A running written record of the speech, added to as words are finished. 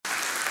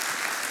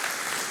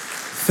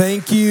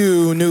Thank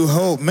you, New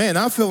Hope. Man,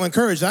 I feel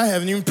encouraged. I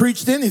haven't even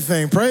preached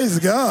anything. Praise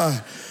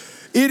God.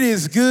 It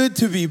is good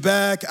to be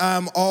back.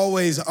 I'm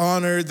always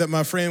honored that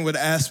my friend would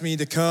ask me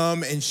to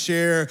come and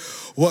share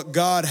what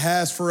God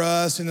has for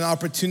us and an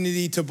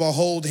opportunity to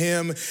behold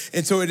him.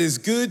 And so it is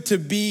good to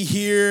be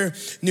here,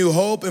 New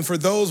Hope. And for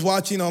those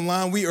watching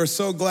online, we are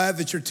so glad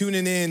that you're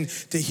tuning in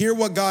to hear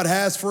what God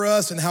has for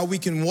us and how we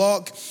can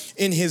walk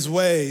in his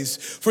ways.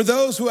 For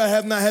those who I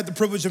have not had the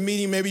privilege of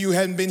meeting, maybe you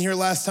hadn't been here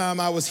last time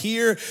I was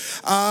here.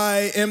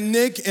 I am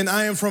Nick, and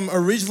I am from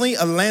originally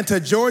Atlanta,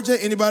 Georgia.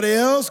 Anybody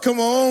else? Come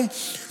on.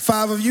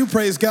 5 of you,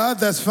 praise God,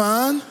 that's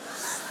fine.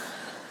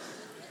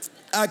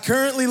 I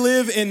currently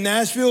live in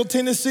Nashville,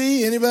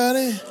 Tennessee.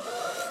 Anybody?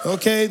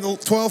 Okay,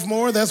 12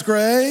 more, that's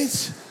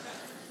great.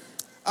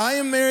 I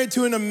am married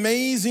to an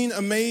amazing,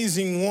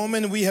 amazing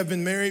woman. We have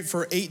been married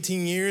for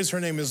 18 years. Her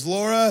name is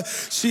Laura.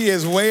 She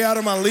is way out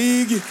of my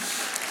league.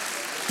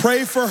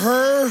 Pray for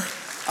her.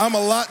 I'm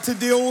a lot to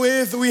deal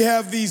with. We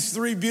have these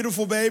 3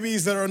 beautiful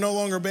babies that are no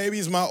longer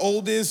babies. My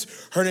oldest,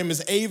 her name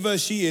is Ava.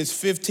 She is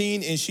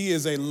 15, and she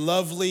is a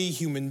lovely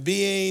human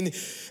being.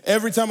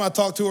 Every time I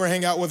talk to her,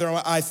 hang out with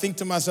her, I think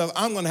to myself,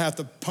 I'm going to have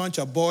to punch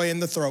a boy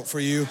in the throat for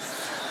you.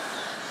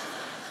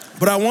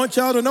 But I want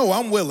y'all to know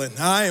I'm willing.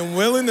 I am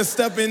willing to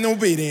step in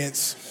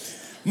obedience.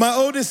 My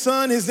oldest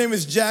son, his name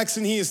is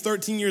Jackson. He is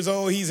 13 years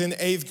old. He's in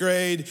 8th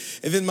grade.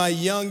 And then my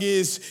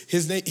youngest,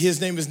 his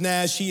name is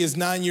Nash. He is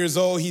 9 years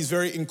old. He's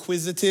very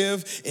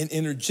inquisitive and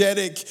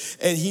energetic,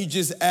 and he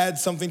just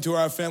adds something to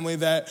our family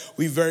that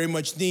we very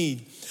much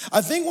need.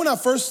 I think when I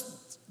first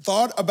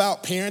thought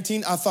about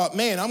parenting, I thought,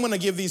 man, I'm going to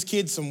give these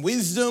kids some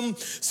wisdom,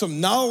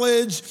 some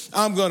knowledge.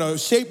 I'm going to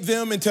shape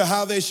them into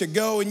how they should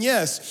go. And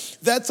yes,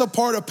 that's a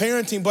part of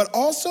parenting, but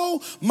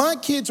also my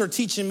kids are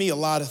teaching me a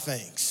lot of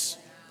things.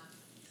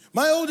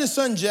 My oldest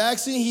son,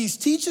 Jackson, he's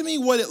teaching me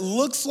what it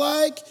looks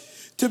like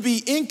to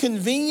be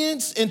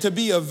inconvenienced and to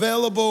be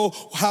available,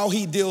 how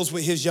he deals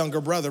with his younger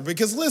brother.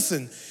 Because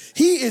listen,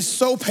 he is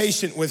so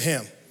patient with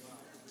him.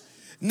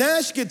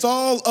 Nash gets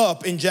all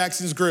up in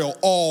Jackson's grill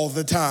all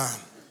the time,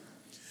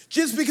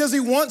 just because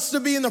he wants to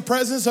be in the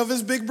presence of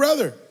his big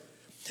brother.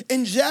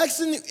 And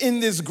Jackson,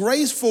 in this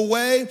graceful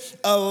way,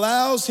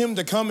 allows him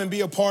to come and be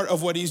a part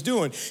of what he's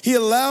doing. He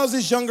allows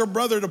his younger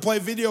brother to play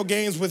video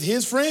games with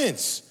his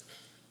friends.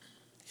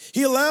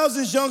 He allows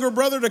his younger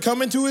brother to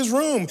come into his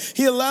room.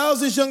 He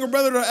allows his younger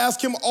brother to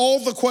ask him all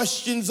the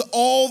questions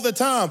all the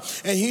time.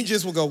 And he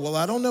just will go, well,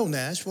 I don't know,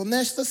 Nash. Well,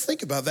 Nash, let's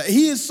think about that.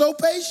 He is so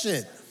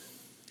patient.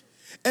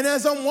 And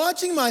as I'm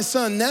watching my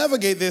son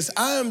navigate this,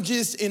 I am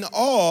just in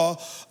awe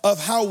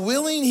of how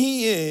willing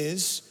he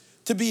is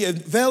to be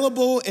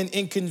available and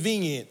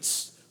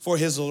inconvenienced for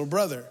his little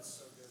brother.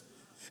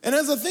 And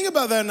as I think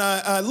about that and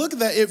I look at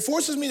that, it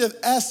forces me to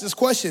ask this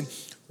question,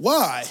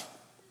 why?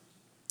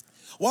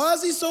 Why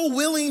is he so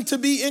willing to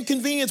be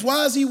inconvenienced?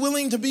 Why is he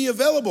willing to be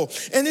available?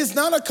 And it's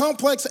not a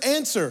complex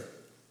answer.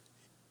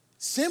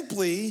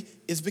 Simply,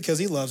 it's because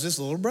he loves his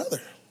little brother.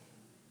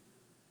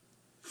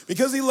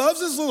 Because he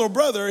loves his little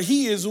brother,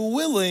 he is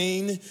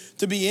willing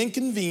to be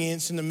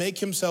inconvenienced and to make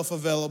himself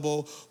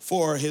available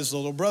for his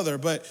little brother.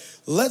 But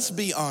let's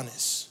be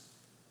honest.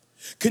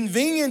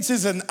 Convenience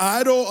is an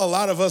idol a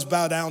lot of us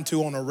bow down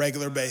to on a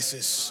regular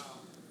basis.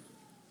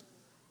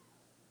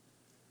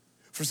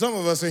 For some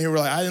of us in here, we're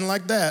like, I didn't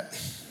like that.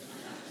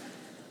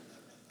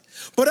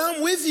 But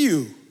I'm with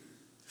you.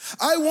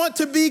 I want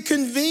to be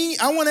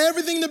convenient. I want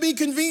everything to be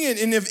convenient.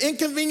 And if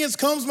inconvenience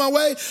comes my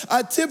way,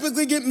 I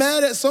typically get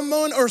mad at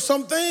someone or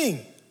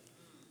something.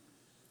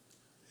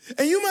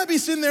 And you might be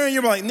sitting there and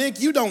you're like, Nick,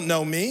 you don't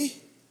know me.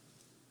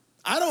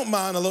 I don't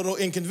mind a little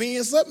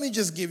inconvenience. Let me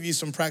just give you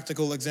some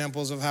practical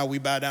examples of how we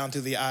bow down to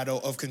the idol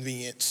of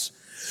convenience.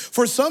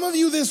 For some of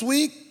you this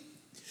week,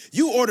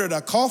 you ordered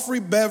a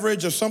coffee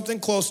beverage or something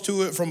close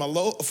to it from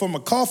a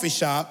coffee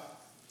shop.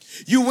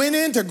 You went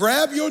in to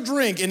grab your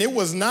drink and it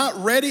was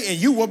not ready and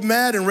you were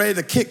mad and ready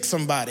to kick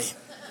somebody.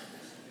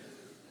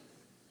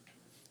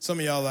 Some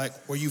of y'all like,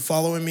 were you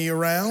following me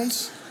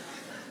around?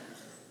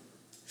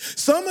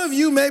 Some of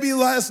you maybe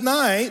last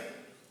night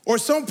or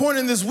some point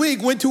in this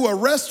week went to a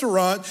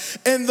restaurant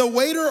and the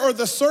waiter or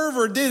the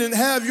server didn't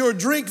have your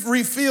drink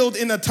refilled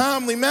in a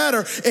timely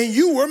manner and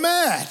you were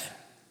mad.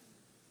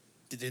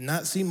 Did they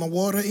not see my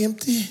water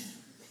empty?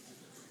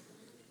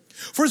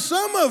 For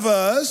some of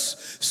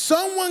us,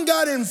 someone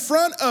got in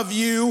front of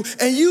you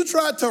and you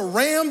tried to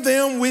ram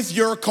them with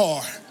your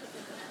car.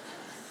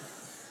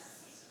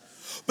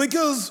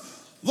 Because,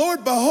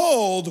 Lord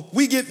behold,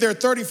 we get there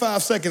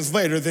 35 seconds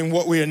later than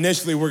what we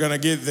initially were going to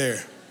get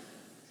there.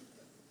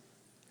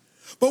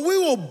 But we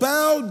will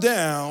bow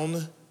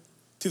down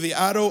to the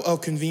idol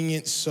of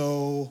convenience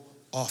so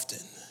often.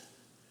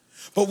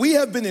 But we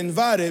have been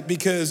invited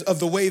because of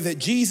the way that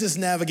Jesus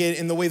navigated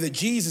and the way that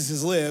Jesus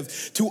has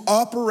lived to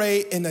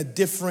operate in a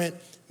different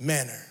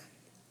manner.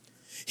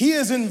 He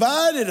has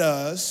invited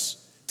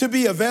us to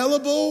be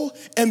available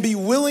and be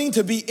willing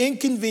to be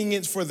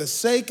inconvenienced for the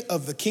sake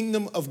of the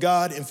kingdom of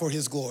God and for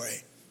his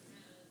glory.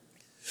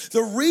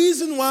 The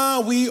reason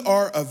why we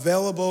are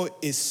available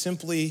is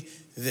simply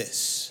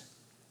this.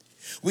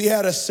 We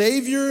had a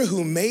Savior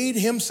who made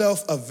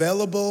himself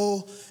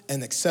available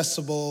and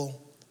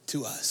accessible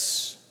to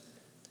us.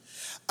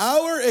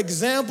 Our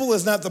example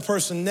is not the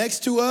person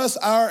next to us.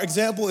 Our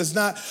example is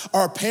not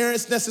our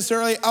parents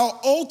necessarily. Our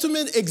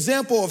ultimate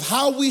example of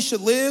how we should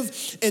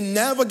live and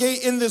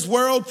navigate in this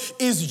world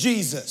is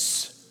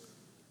Jesus.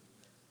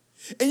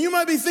 And you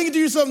might be thinking to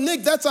yourself,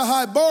 Nick, that's a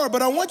high bar,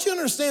 but I want you to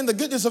understand the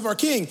goodness of our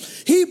King.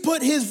 He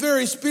put his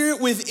very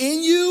spirit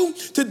within you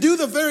to do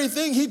the very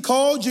thing he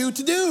called you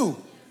to do.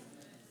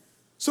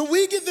 So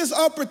we get this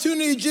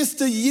opportunity just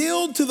to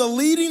yield to the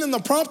leading and the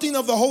prompting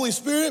of the Holy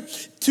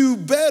Spirit to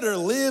better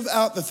live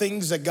out the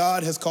things that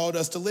God has called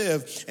us to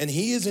live. And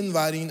he is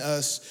inviting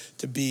us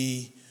to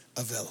be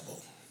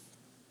available.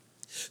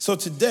 So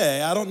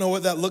today, I don't know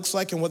what that looks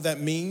like and what that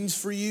means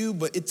for you,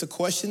 but it's a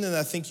question that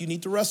I think you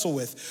need to wrestle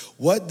with.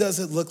 What does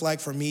it look like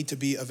for me to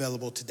be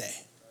available today?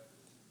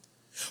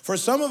 For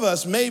some of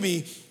us,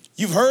 maybe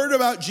you've heard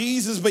about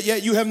Jesus, but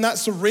yet you have not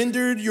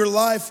surrendered your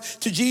life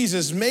to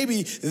Jesus.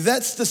 Maybe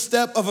that's the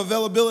step of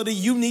availability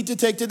you need to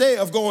take today,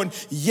 of going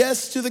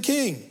yes to the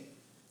King.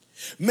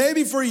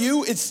 Maybe for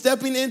you, it's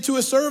stepping into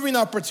a serving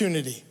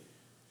opportunity.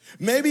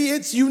 Maybe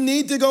it's you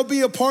need to go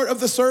be a part of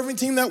the serving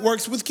team that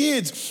works with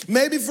kids.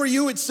 Maybe for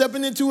you, it's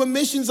stepping into a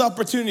missions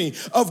opportunity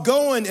of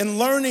going and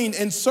learning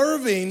and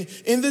serving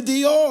in the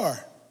DR.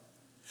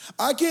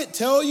 I can't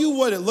tell you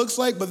what it looks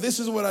like, but this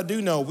is what I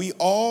do know. We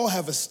all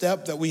have a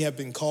step that we have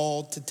been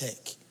called to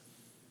take.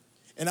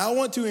 And I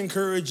want to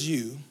encourage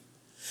you,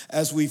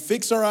 as we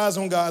fix our eyes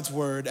on God's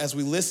word, as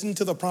we listen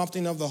to the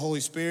prompting of the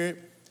Holy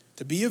Spirit,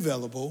 to be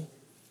available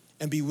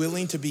and be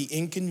willing to be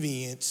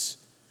inconvenienced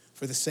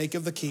for the sake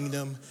of the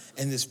kingdom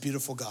and this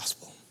beautiful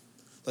gospel.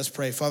 Let's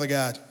pray. Father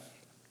God,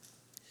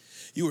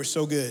 you are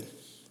so good.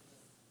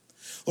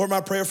 Lord,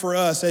 my prayer for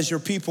us as your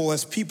people,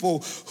 as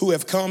people who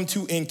have come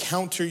to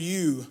encounter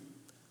you,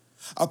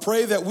 I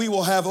pray that we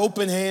will have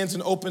open hands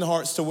and open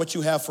hearts to what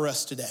you have for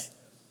us today.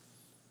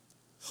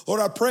 Lord,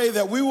 I pray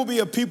that we will be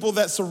a people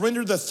that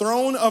surrender the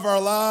throne of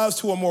our lives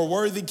to a more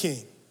worthy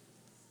king.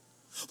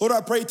 Lord,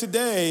 I pray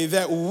today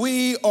that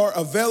we are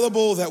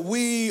available, that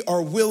we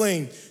are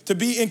willing to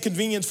be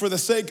inconvenienced for the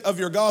sake of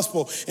your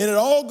gospel. And it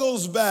all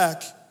goes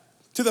back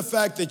to the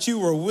fact that you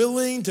were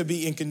willing to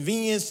be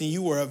inconvenienced and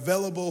you were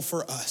available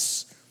for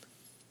us.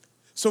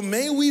 So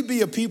may we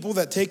be a people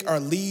that take our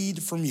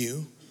lead from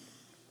you.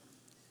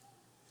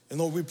 And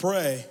Lord, we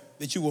pray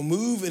that you will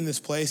move in this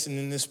place and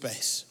in this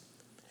space.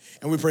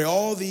 And we pray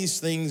all these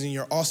things in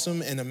your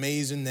awesome and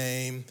amazing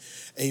name.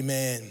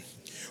 Amen.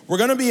 We're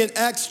going to be in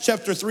Acts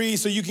chapter 3,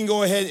 so you can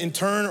go ahead and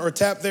turn or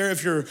tap there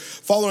if you're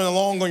following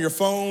along on your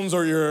phones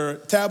or your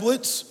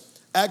tablets.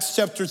 Acts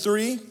chapter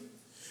 3.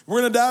 We're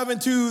going to dive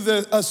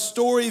into a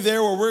story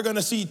there where we're going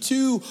to see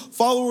two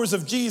followers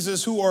of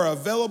Jesus who are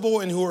available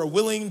and who are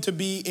willing to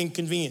be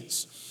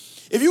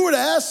inconvenienced. If you were to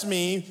ask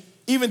me,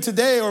 even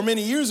today or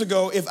many years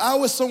ago, if I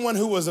was someone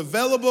who was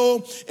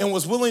available and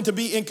was willing to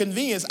be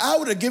inconvenienced, I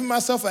would have given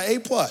myself an A+.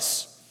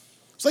 It's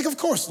like, of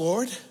course,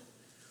 Lord.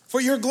 For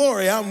your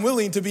glory, I'm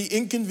willing to be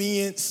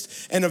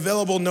inconvenienced and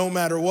available no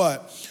matter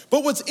what.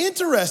 But what's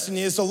interesting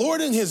is the Lord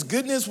in his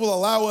goodness will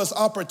allow us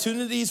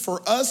opportunities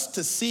for us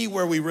to see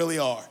where we really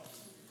are.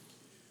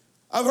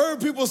 I've heard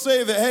people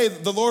say that, hey,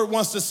 the Lord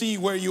wants to see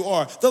where you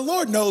are. The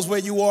Lord knows where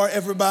you are,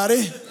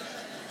 everybody.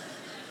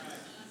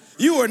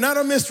 You are not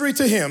a mystery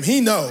to him. He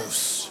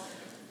knows.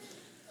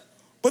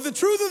 But the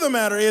truth of the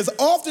matter is,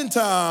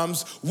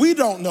 oftentimes, we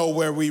don't know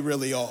where we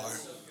really are.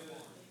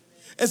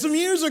 And some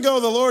years ago,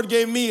 the Lord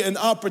gave me an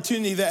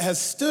opportunity that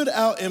has stood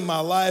out in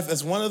my life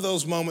as one of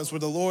those moments where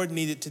the Lord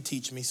needed to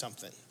teach me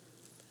something.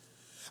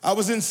 I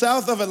was in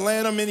south of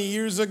Atlanta many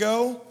years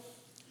ago,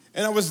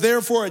 and I was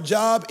there for a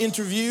job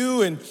interview,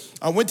 and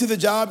I went to the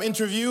job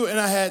interview, and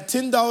I had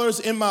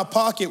 $10 in my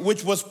pocket,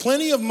 which was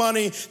plenty of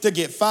money to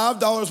get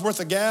 $5 worth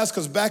of gas,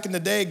 because back in the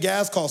day,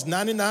 gas cost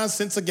 99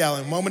 cents a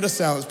gallon. Moment of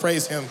silence,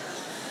 praise him.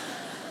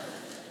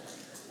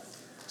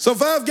 So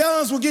 5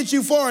 gallons will get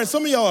you far, and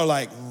some of y'all are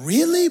like,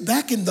 really?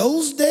 Back in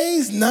those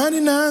days,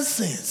 99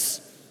 cents?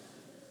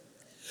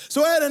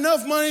 So I had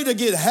enough money to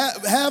get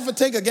half a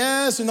tank of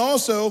gas, and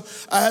also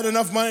I had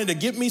enough money to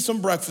get me some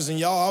breakfast. And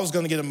y'all, I was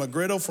gonna get a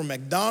McGriddle from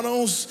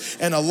McDonald's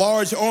and a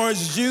large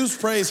orange juice,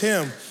 praise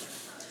him.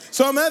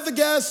 So I'm at the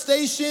gas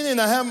station, and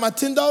I have my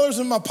 $10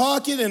 in my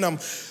pocket, and I'm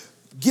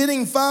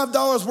getting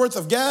 $5 worth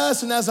of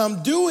gas. And as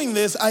I'm doing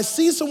this, I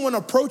see someone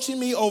approaching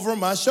me over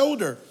my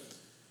shoulder.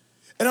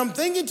 And I'm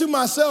thinking to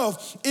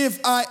myself, if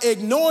I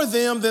ignore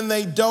them, then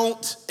they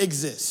don't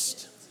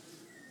exist.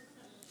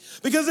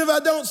 Because if I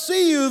don't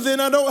see you, then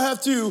I don't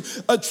have to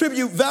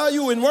attribute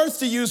value and worth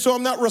to you, so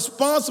I'm not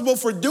responsible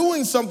for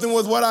doing something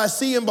with what I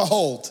see and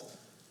behold.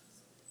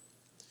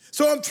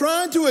 So I'm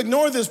trying to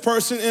ignore this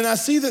person, and I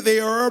see that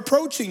they are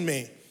approaching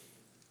me.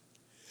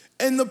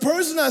 And the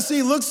person I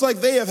see looks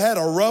like they have had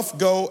a rough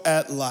go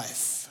at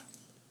life.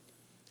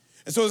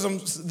 And so as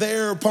I'm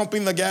there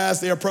pumping the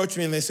gas, they approach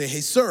me and they say,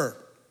 hey, sir,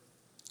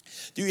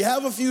 do you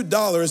have a few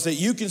dollars that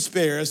you can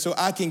spare so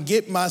I can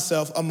get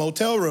myself a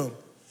motel room?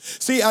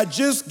 See, I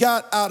just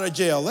got out of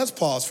jail. Let's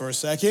pause for a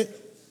second.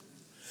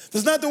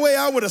 That's not the way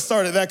I would have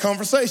started that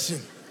conversation.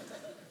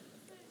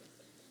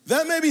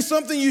 That may be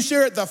something you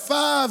share at the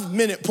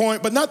 5-minute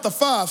point, but not the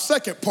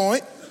 5-second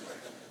point.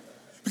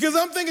 Because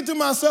I'm thinking to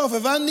myself,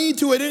 if I need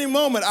to at any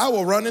moment, I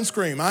will run and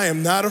scream. I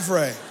am not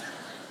afraid.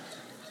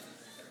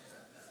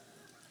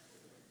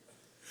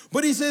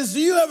 But he says, do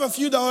you have a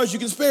few dollars you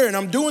can spare? And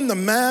I'm doing the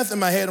math in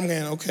my head. I'm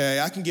going, okay,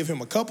 I can give him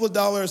a couple of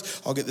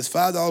dollars. I'll get this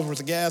 $5 worth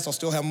of gas. I'll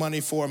still have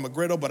money for a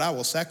McGriddle, but I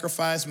will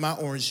sacrifice my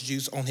orange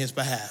juice on his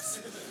behalf.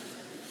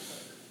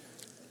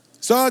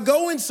 So I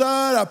go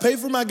inside. I pay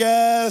for my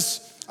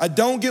gas. I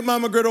don't get my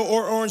McGriddle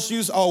or orange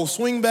juice. I'll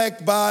swing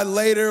back by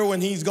later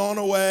when he's gone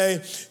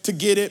away to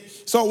get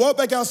it. So I walk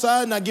back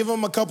outside and I give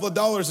him a couple of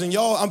dollars. And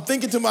y'all, I'm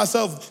thinking to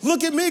myself,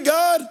 look at me,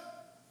 God.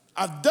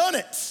 I've done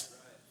it.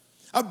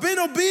 I've been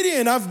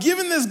obedient. I've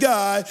given this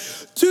guy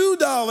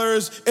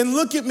 $2 and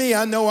look at me.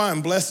 I know I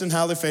am blessed and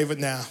highly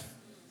favored now.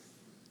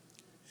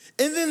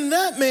 And then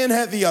that man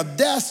had the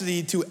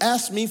audacity to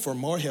ask me for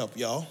more help,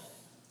 y'all.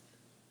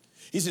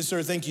 He said,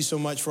 sir, thank you so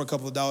much for a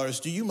couple of dollars.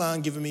 Do you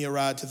mind giving me a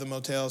ride to the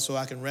motel so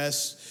I can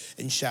rest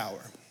and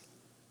shower?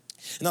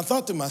 And I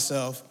thought to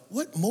myself,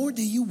 what more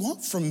do you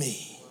want from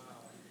me?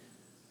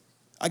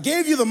 I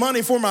gave you the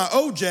money for my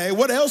OJ.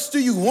 What else do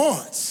you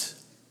want?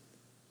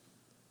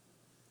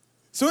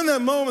 So in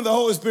that moment, the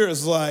Holy Spirit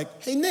is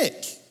like, hey,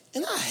 Nick.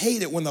 And I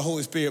hate it when the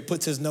Holy Spirit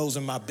puts his nose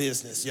in my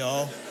business,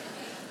 y'all.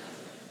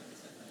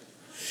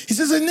 He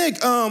says, hey, Nick,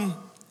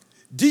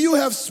 do you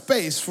have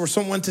space for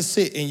someone to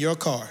sit in your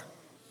car?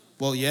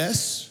 Well,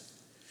 yes.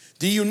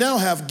 Do you now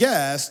have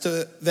gas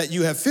that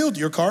you have filled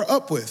your car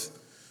up with?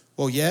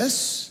 Well,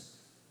 yes.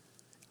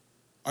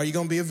 Are you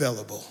going to be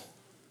available?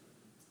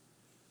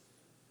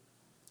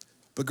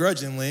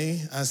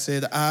 Begrudgingly, I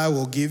said, I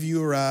will give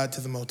you a ride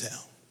to the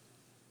motel.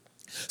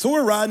 So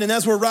we're riding, and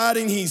as we're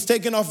riding, he's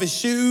taking off his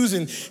shoes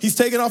and he's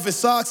taking off his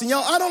socks. And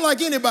y'all, I don't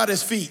like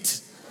anybody's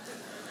feet.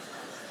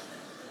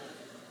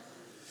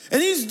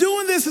 And he's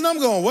doing this, and I'm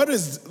going,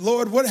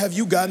 Lord, what have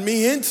you gotten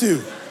me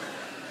into?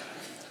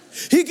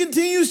 He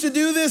continues to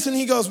do this, and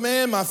he goes,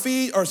 man, my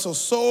feet are so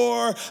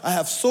sore. I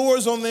have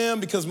sores on them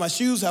because my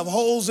shoes have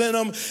holes in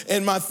them,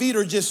 and my feet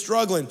are just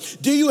struggling.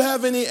 Do you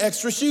have any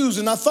extra shoes?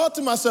 And I thought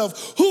to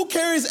myself, who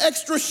carries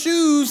extra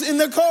shoes in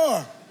their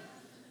car?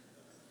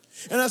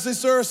 And I said,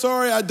 sir,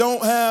 sorry, I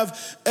don't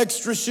have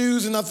extra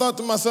shoes. And I thought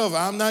to myself,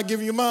 I'm not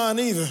giving you mine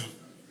either.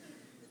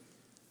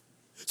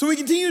 So we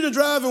continue to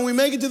drive and we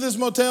make it to this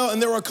motel.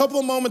 And there were a couple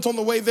of moments on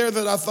the way there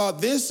that I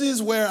thought, this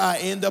is where I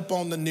end up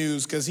on the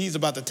news because he's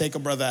about to take a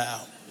brother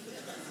out.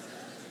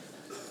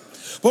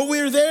 But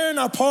we were there in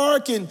our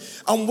park and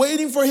I'm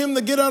waiting for him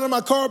to get out of my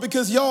car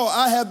because, y'all,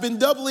 I have been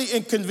doubly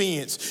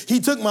inconvenienced.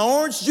 He took my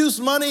orange juice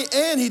money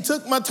and he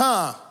took my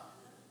time.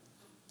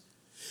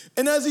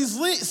 And as he's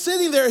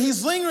sitting there,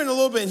 he's lingering a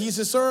little bit. And he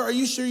says, sir, are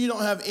you sure you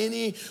don't have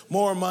any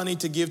more money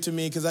to give to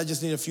me? Because I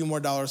just need a few more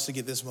dollars to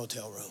get this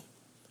motel room.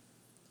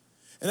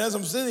 And as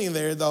I'm sitting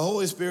there, the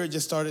Holy Spirit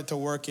just started to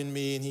work in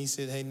me. And he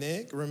said, hey,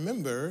 Nick,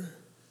 remember,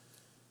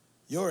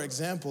 your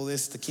example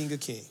is the King of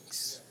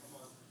Kings.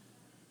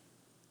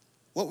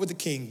 What would the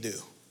king do?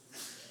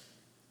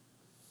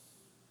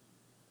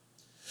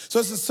 So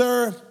I said,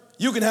 sir,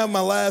 you can have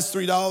my last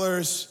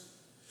 $3.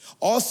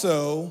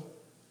 Also,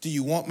 do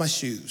you want my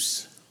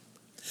shoes?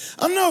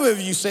 I don't know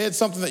if you said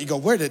something that you go,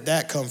 where did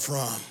that come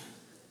from?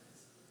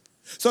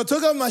 So I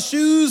took off my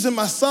shoes and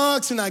my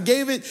socks and I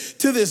gave it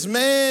to this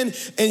man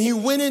and he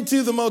went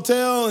into the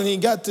motel and he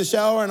got to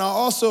shower. And I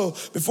also,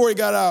 before he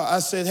got out, I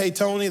said, hey,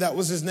 Tony, that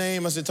was his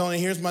name. I said, Tony,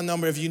 here's my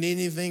number. If you need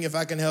anything, if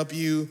I can help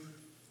you,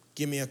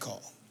 give me a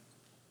call.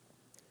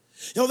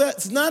 You know,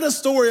 that's not a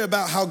story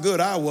about how good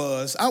I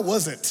was. I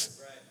wasn't.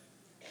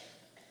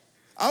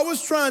 I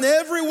was trying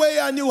every way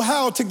I knew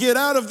how to get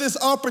out of this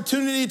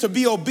opportunity to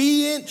be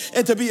obedient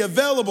and to be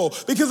available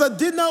because I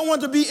did not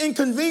want to be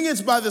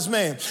inconvenienced by this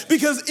man.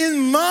 Because in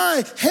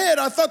my head,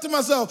 I thought to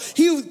myself,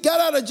 he got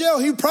out of jail.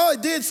 He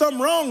probably did something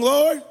wrong,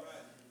 Lord.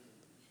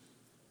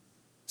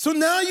 So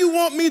now you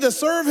want me to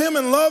serve him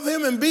and love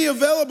him and be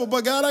available.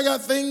 But God, I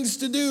got things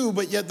to do.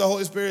 But yet the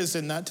Holy Spirit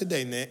said, not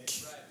today, Nick.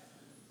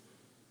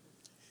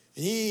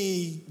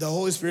 And the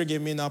Holy Spirit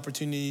gave me an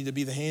opportunity to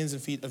be the hands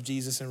and feet of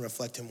Jesus and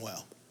reflect him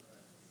well.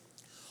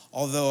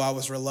 Although I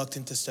was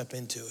reluctant to step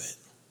into it.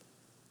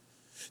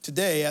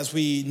 Today, as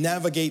we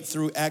navigate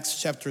through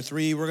Acts chapter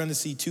 3, we're going to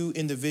see two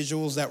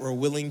individuals that were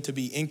willing to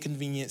be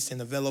inconvenienced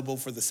and available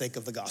for the sake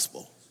of the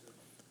gospel.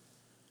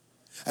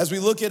 As we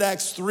look at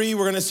Acts 3,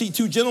 we're going to see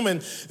two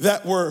gentlemen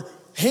that were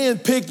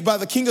handpicked by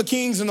the King of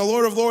Kings and the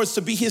Lord of Lords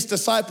to be his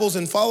disciples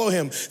and follow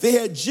him. They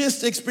had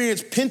just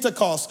experienced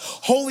Pentecost,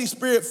 Holy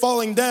Spirit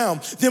falling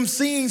down, them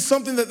seeing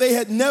something that they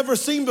had never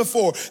seen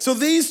before. So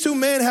these two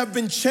men have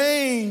been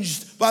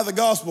changed by the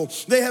gospel.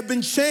 They have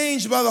been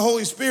changed by the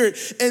Holy Spirit,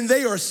 and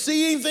they are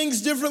seeing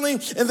things differently,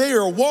 and they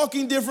are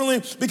walking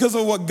differently because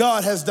of what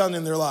God has done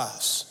in their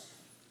lives.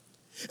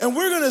 And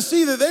we're going to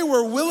see that they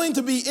were willing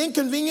to be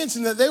inconvenienced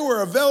and that they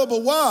were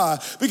available. Why?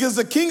 Because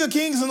the King of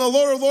Kings and the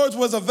Lord of Lords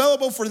was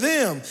available for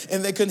them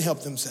and they couldn't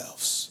help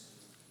themselves.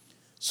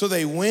 So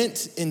they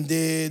went and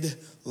did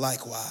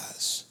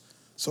likewise.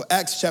 So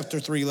Acts chapter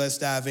 3, let's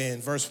dive in.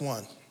 Verse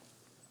 1.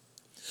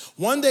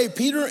 One day,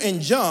 Peter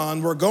and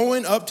John were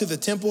going up to the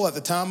temple at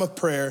the time of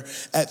prayer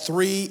at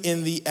 3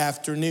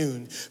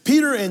 p.m.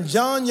 Peter and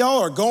John, y'all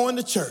are going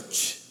to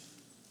church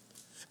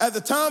at the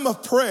time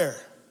of prayer.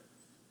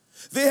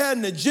 They had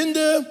an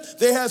agenda,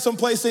 they had some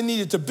place they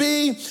needed to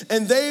be,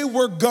 and they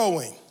were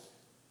going.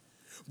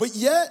 But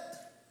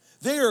yet,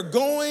 they are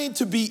going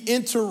to be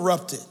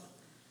interrupted.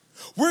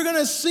 We're going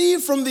to see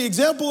from the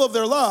example of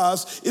their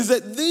lives is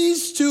that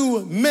these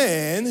two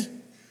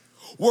men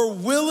were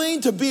willing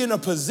to be in a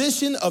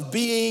position of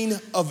being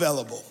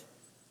available.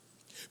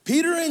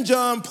 Peter and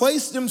John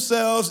placed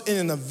themselves in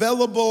an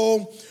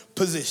available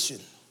position.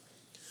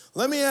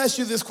 Let me ask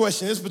you this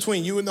question. It's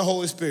between you and the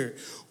Holy Spirit.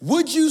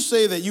 Would you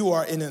say that you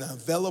are in an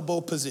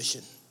available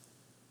position?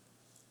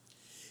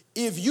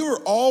 If you're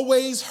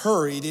always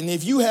hurried and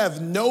if you have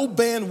no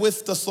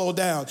bandwidth to slow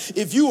down,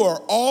 if you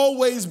are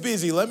always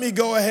busy, let me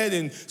go ahead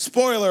and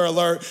spoiler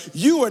alert,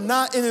 you are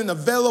not in an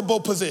available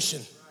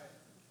position.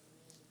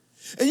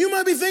 And you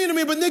might be thinking to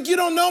me, but Nick, you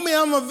don't know me.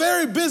 I'm a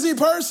very busy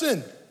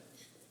person.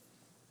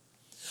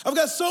 I've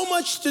got so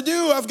much to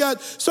do. I've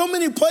got so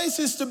many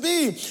places to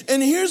be.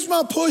 And here's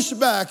my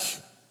pushback.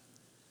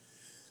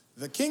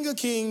 The King of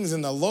Kings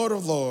and the Lord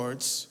of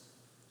Lords,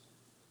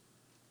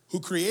 who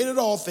created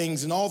all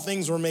things and all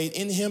things were made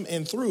in him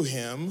and through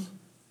him,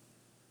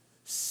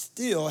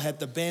 still had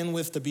the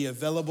bandwidth to be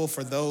available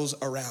for those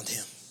around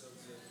him.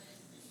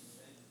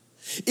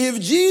 If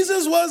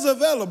Jesus was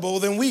available,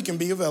 then we can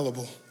be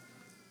available.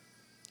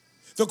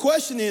 The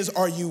question is,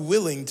 are you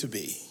willing to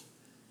be?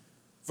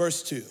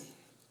 Verse 2.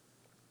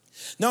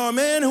 Now a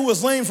man who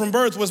was lame from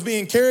birth was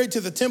being carried to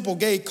the temple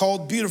gate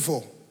called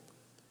Beautiful,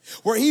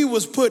 where he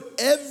was put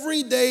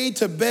every day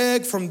to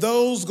beg from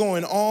those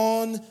going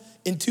on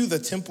into the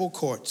temple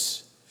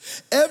courts.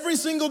 Every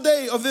single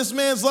day of this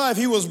man's life,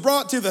 he was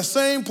brought to the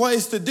same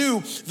place to do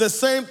the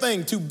same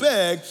thing, to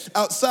beg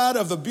outside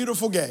of the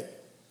Beautiful gate.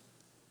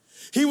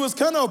 He was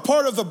kind of a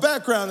part of the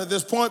background at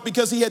this point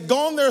because he had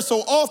gone there so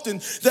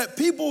often that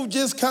people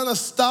just kind of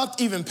stopped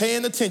even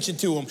paying attention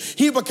to him.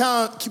 He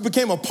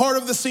became a part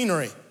of the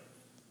scenery.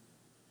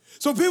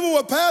 So people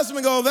would pass him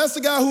and go, that's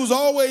the guy who's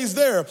always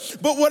there.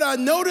 But what I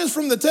noticed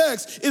from the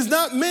text is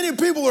not many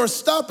people are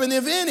stopping,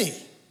 if any.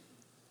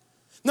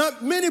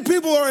 Not many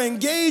people are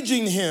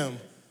engaging him.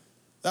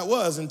 That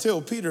was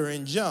until Peter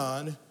and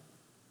John,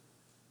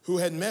 who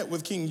had met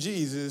with King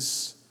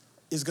Jesus,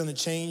 is going to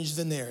change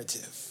the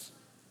narrative.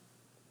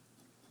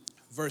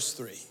 Verse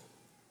 3.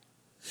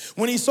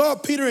 When he saw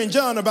Peter and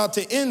John about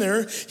to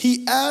enter,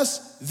 he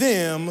asked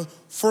them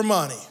for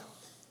money.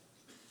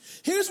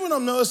 Here's what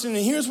I'm noticing,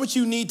 and here's what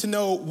you need to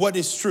know what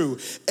is true.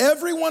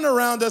 Everyone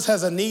around us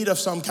has a need of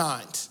some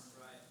kind.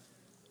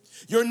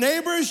 Your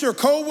neighbors, your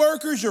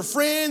coworkers, your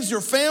friends,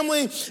 your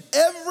family,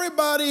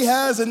 everybody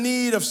has a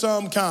need of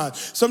some kind.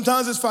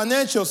 Sometimes it's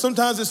financial,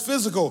 sometimes it's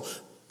physical,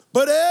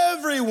 but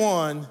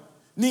everyone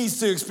needs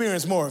to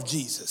experience more of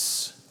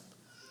Jesus.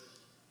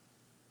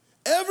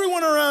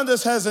 Everyone around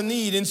us has a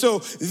need. And so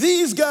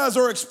these guys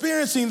are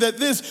experiencing that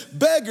this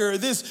beggar,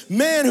 this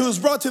man who's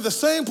brought to the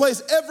same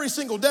place every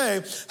single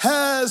day,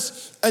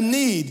 has a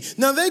need.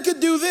 Now they could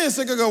do this.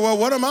 They could go, well,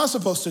 what am I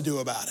supposed to do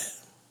about it?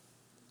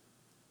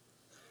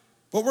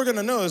 What we're going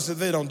to notice is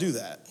that they don't do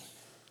that.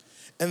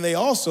 And they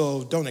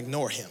also don't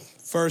ignore him.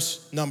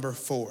 Verse number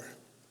 4.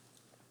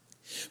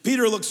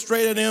 Peter looked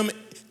straight at him,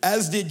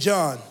 as did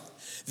John.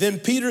 Then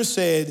Peter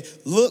said,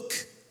 look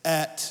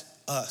at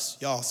us.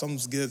 Y'all,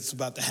 something's good's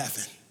about to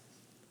happen.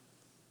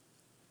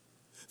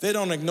 They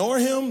don't ignore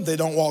him. They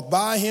don't walk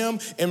by him.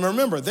 And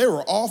remember, they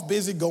were off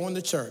busy going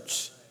to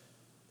church.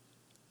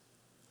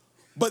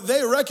 But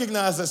they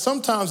recognize that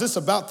sometimes it's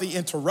about the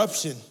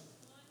interruption.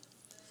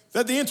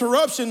 That the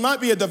interruption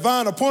might be a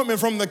divine appointment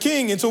from the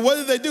king. And so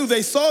what do?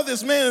 They saw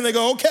this man and they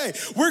go, okay,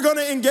 we're going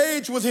to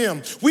engage with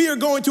him. We are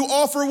going to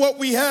offer what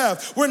we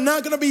have. We're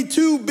not going to be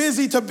too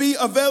busy to be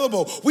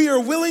available. We are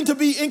willing to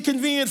be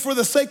inconvenient for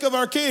the sake of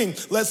our king.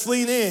 Let's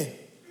lean in.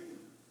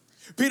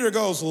 Peter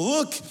goes,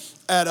 look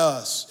at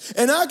us.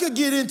 And I could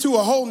get into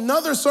a whole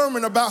nother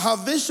sermon about how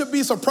this should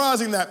be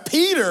surprising that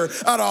Peter,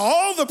 out of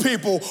all the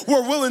people,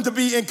 were willing to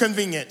be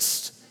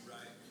inconvenienced.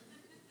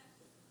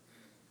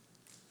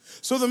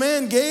 So the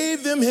man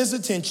gave them his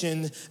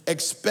attention,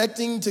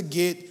 expecting to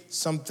get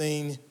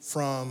something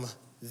from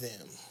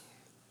them.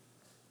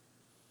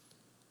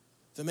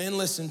 The man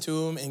listened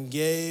to him and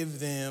gave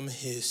them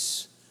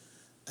his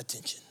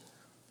attention.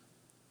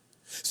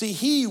 See,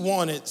 he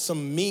wanted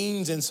some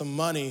means and some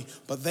money,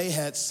 but they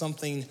had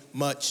something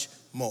much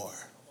more.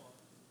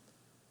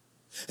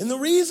 And the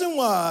reason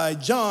why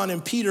John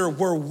and Peter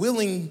were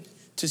willing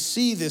to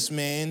see this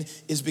man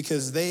is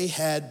because they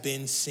had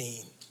been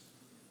seen.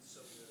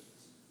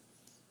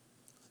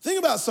 Think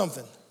about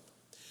something.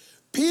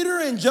 Peter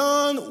and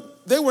John,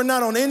 they were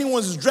not on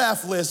anyone's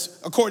draft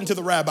list according to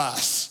the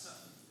rabbis.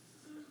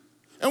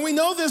 And we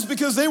know this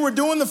because they were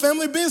doing the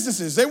family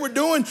businesses. They were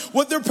doing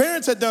what their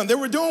parents had done. They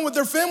were doing what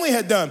their family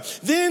had done.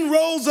 Then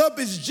rolls up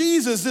is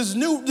Jesus,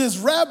 this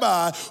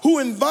rabbi who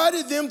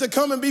invited them to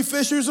come and be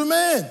fishers of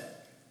men.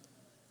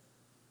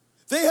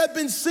 They had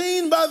been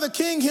seen by the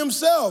king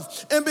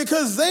himself. And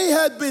because they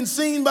had been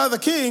seen by the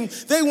king,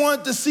 they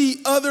wanted to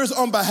see others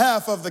on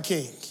behalf of the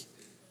king.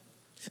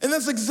 And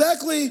that's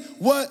exactly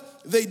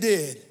what they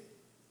did.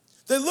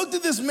 They looked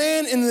at this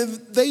man and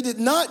they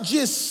did not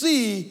just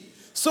see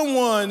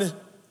someone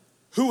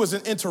who was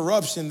an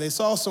interruption. They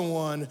saw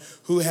someone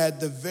who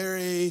had the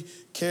very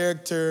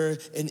character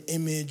and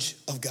image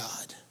of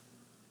God.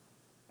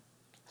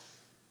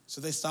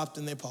 So they stopped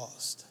and they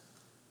paused.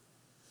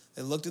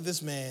 They looked at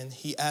this man,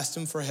 he asked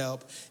him for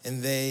help,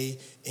 and they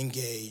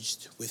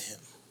engaged with him.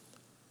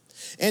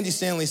 Andy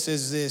Stanley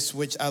says this,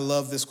 which I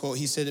love this quote.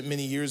 He said it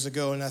many years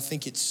ago, and I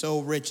think it's so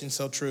rich and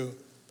so true.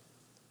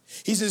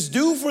 He says,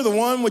 do for the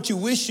one what you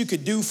wish you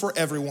could do for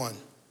everyone.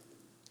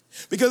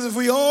 Because if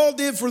we all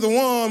did for the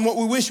one what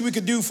we wish we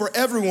could do for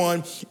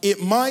everyone,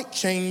 it might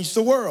change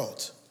the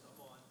world.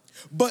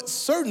 But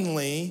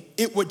certainly,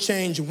 it would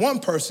change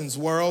one person's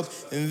world,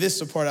 and this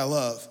is the part I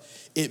love.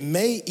 It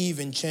may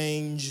even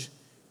change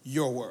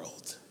your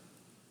world.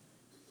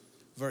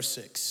 Verse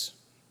 6.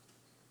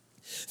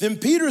 Then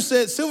Peter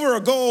said, silver or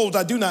gold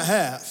I do not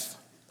have,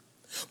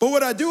 but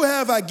what I do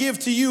have I give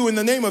to you in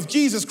the name of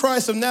Jesus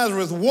Christ of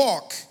Nazareth.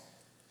 Walk.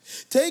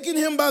 Taking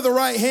him by the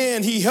right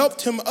hand, he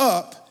helped him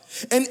up,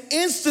 and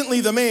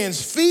instantly the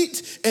man's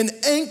feet and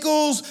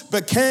ankles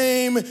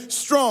became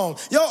strong.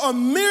 Y'all, a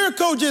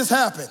miracle just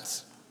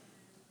happened.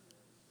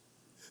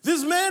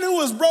 This man who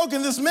was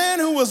broken, this man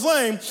who was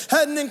lame,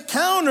 had an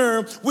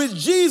encounter with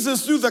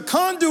Jesus through the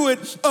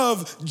conduit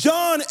of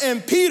John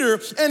and Peter,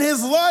 and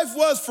his life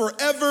was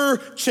forever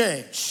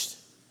changed.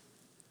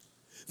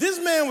 This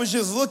man was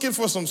just looking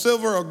for some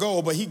silver or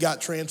gold, but he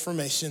got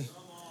transformation.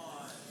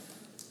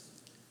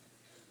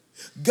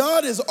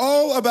 God is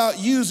all about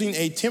using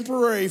a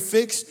temporary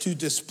fix to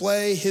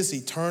display his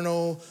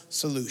eternal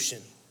solution.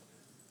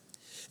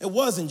 It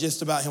wasn't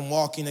just about him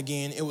walking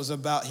again. It was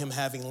about him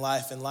having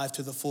life and life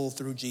to the full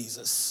through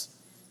Jesus.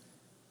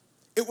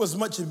 It was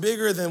much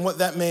bigger than what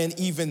that man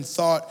even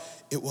thought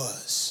it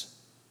was.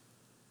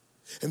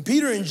 And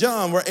Peter and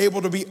John were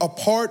able to be a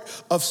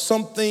part of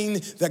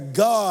something that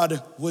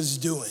God was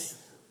doing.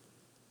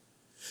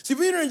 See,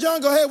 Peter and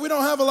John go, hey, we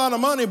don't have a lot of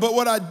money, but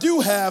what I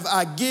do have,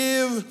 I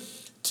give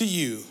to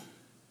you.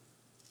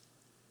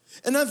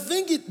 And I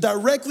think it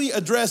directly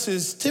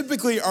addresses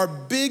typically our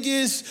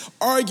biggest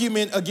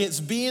argument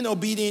against being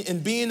obedient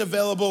and being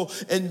available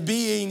and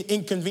being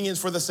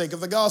inconvenienced for the sake of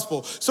the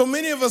gospel. So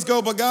many of us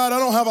go, but God, I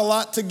don't have a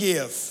lot to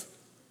give.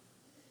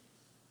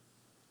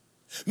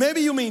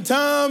 Maybe you mean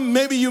time,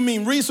 maybe you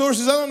mean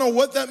resources. I don't know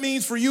what that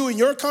means for you in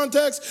your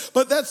context,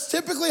 but that's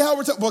typically how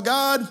we're talking. Well,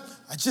 God,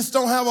 I just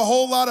don't have a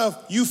whole lot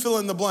of you fill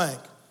in the blank.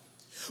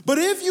 But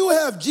if you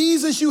have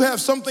Jesus, you have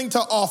something to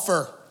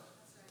offer.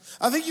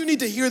 I think you need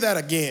to hear that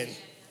again.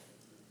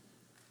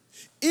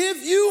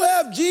 If you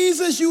have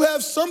Jesus, you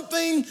have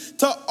something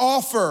to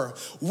offer.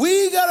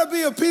 We got to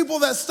be a people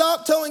that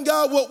stop telling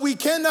God what we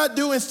cannot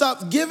do and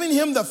stop giving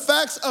him the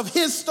facts of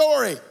his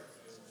story.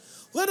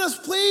 Let us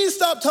please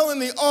stop telling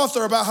the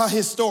author about how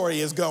his story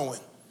is going.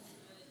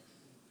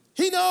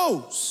 He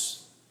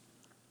knows.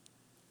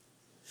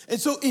 And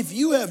so if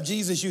you have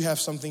Jesus, you have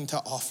something to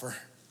offer.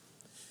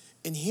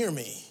 And hear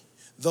me,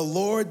 the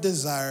Lord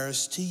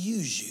desires to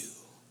use you.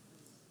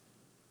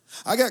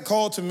 I got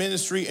called to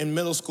ministry in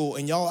middle school,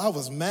 and y'all, I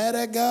was mad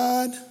at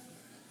God.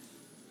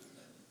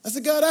 I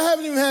said, God, I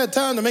haven't even had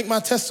time to make my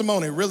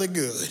testimony really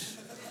good.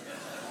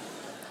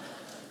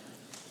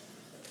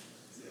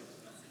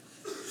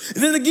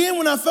 And then again,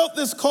 when I felt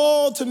this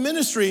call to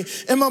ministry,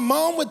 and my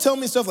mom would tell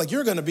me stuff like,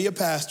 you're gonna be a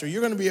pastor,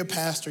 you're gonna be a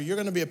pastor, you're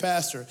gonna be a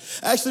pastor.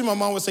 Actually, my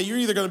mom would say, you're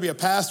either gonna be a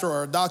pastor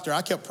or a doctor.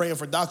 I kept praying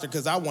for doctor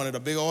because I wanted a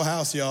big old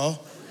house, y'all.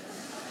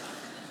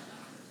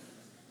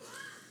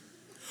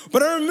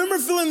 But I remember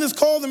feeling this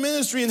call to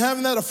ministry and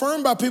having that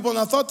affirmed by people, and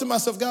I thought to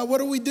myself, God,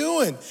 what are we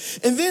doing?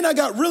 And then I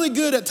got really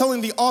good at telling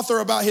the author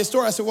about his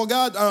story. I said, well,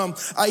 God,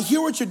 I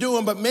hear what you're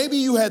doing, but maybe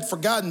you had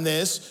forgotten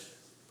this.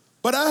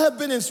 But I have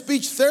been in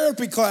speech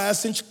therapy class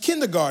since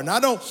kindergarten. I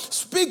don't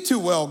speak too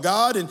well,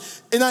 God.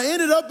 And I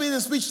ended up being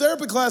in speech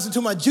therapy class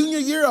until my junior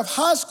year of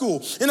high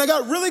school. And I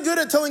got really good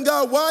at telling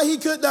God why he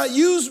could not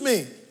use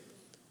me.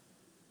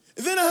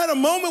 And then I had a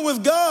moment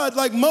with God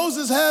like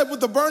Moses had with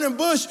the burning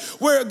bush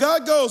where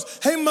God goes,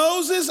 hey,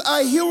 Moses,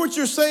 I hear what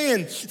you're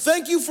saying.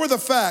 Thank you for the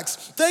facts.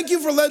 Thank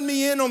you for letting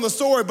me in on the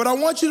story. But I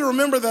want you to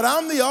remember that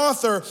I'm the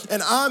author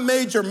and I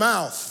made your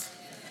mouth.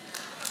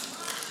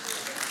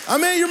 I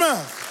made your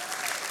mouth.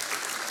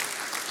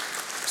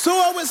 So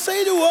I would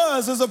say to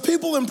us as a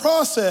people in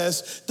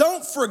process,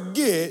 don't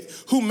forget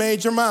who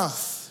made your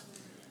mouth.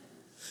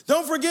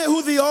 Don't forget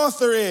who the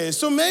author is.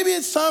 So maybe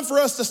it's time for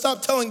us to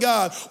stop telling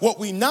God what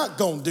we not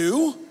gonna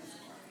do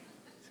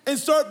and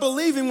start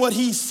believing what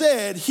he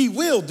said he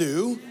will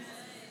do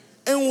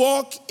and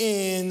walk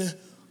in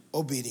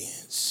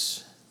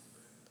obedience.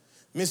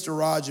 Mr.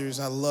 Rogers,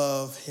 I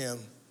love him.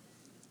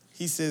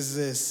 He says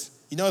this.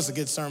 You know it's a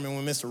good sermon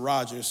when Mr.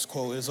 Rogers'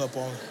 quote is up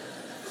on.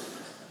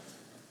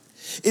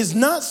 It's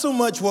not so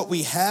much what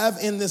we have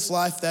in this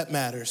life that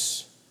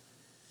matters.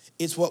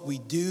 It's what we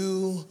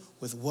do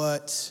with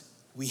what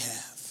we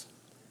have.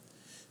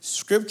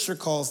 Scripture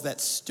calls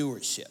that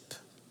stewardship.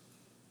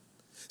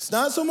 It's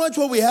not so much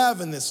what we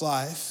have in this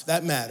life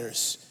that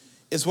matters.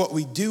 It's what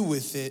we do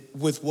with it,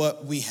 with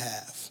what we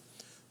have.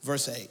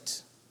 Verse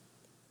 8.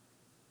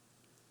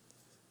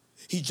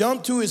 He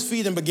jumped to his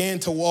feet and began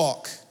to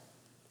walk.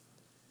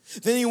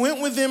 Then he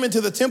went with them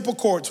into the temple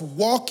courts,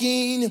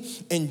 walking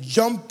and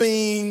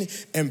jumping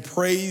and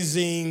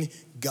praising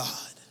God.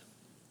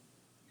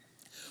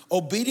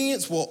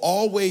 Obedience will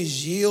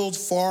always yield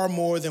far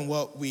more than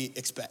what we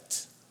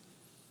expect.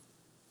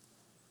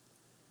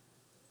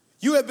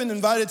 You have been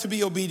invited to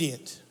be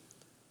obedient.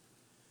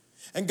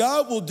 And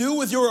God will do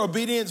with your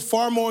obedience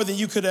far more than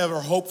you could ever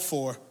hope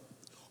for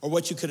or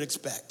what you could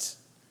expect.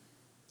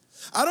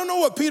 I don't know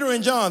what Peter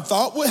and John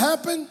thought would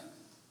happen,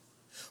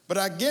 but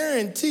I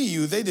guarantee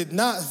you they did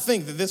not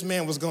think that this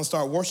man was going to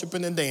start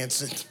worshiping and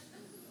dancing.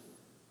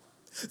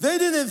 They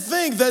didn't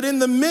think that in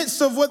the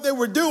midst of what they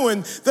were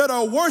doing that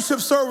a worship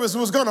service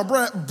was going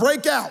to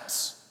break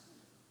out.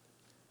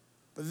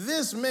 But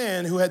this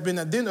man who had been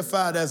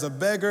identified as a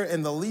beggar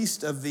and the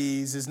least of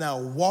these is now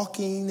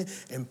walking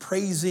and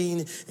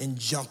praising and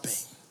jumping.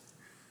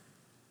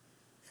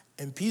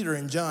 And Peter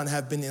and John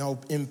have been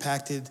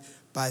impacted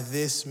by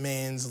this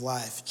man's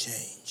life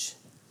change.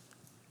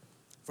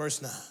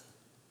 Verse 9.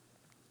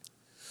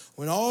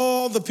 When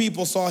all the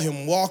people saw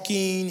him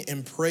walking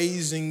and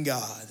praising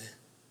God,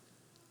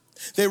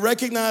 they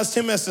recognized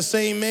him as the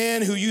same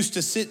man who used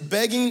to sit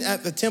begging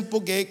at the temple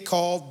gate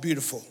called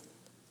Beautiful.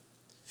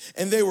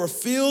 And they were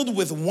filled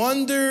with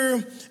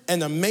wonder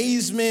and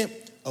amazement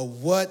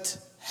of what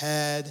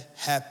had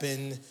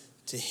happened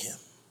to him.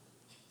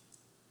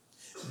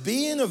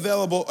 Being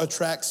available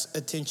attracts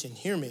attention.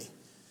 Hear me.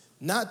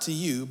 Not to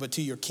you, but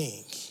to your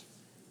king.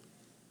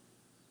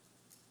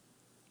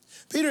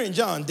 Peter and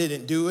John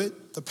didn't do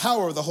it. The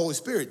power of the Holy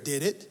Spirit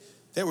did it.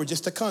 They were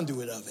just a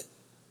conduit of it.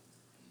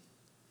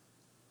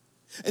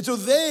 And so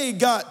they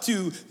got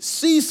to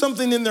see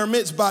something in their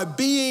midst by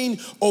being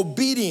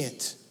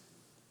obedient.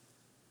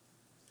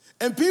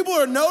 And people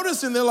are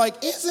noticing, they're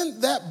like,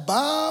 isn't that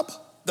Bob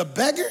the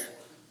beggar?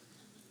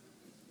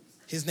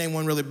 His name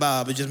wasn't really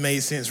Bob, it just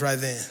made sense right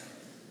then.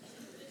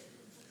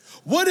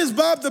 What is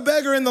Bob the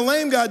beggar and the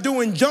lame guy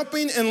doing,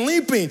 jumping and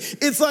leaping?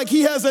 It's like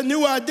he has a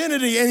new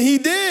identity, and he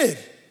did.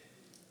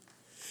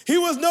 He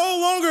was no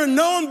longer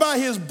known by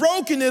his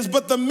brokenness,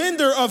 but the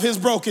mender of his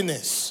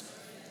brokenness.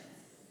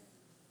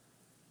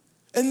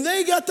 And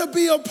they got to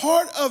be a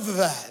part of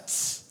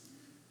that.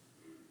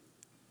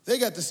 They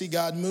got to see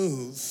God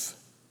move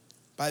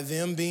by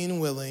them being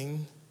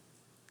willing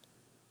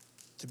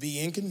to be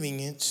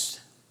inconvenienced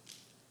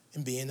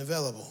and being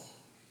available.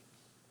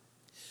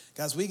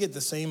 Guys, we get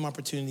the same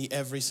opportunity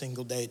every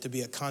single day to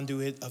be a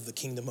conduit of the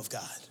kingdom of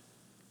God.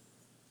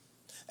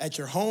 At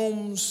your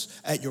homes,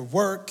 at your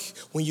work,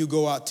 when you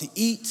go out to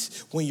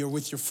eat, when you're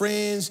with your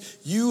friends,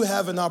 you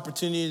have an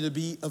opportunity to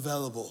be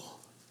available.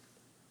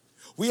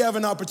 We have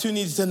an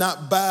opportunity to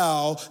not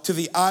bow to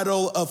the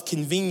idol of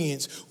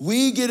convenience.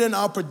 We get an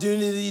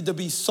opportunity to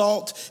be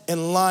salt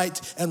and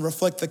light and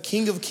reflect the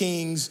King of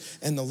Kings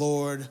and the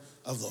Lord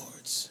of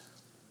Lords.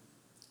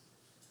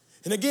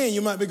 And again,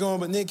 you might be going,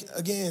 but Nick,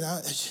 again,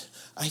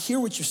 I hear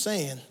what you're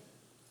saying.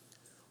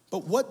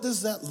 But what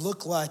does that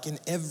look like in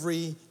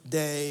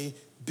everyday,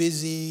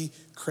 busy,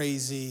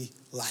 crazy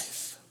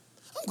life?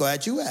 I'm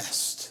glad you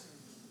asked.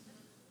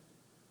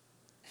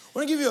 I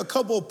want to give you a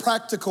couple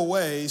practical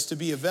ways to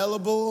be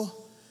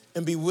available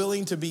and be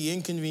willing to be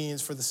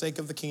inconvenienced for the sake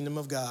of the kingdom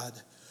of God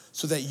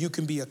so that you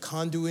can be a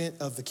conduit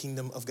of the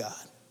kingdom of God.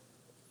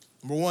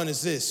 Number one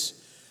is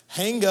this: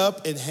 hang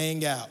up and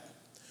hang out.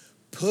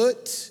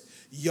 Put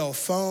your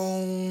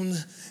phone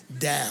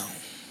down.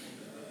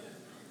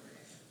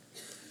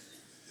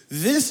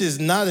 This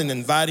is not an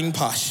inviting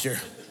posture.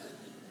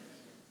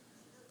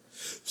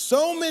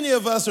 So many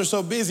of us are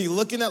so busy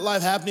looking at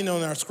life happening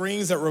on our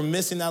screens that we're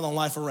missing out on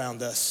life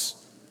around us.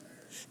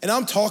 And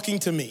I'm talking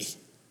to me.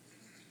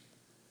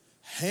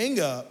 Hang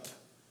up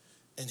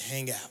and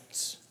hang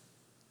out.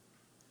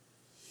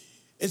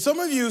 And some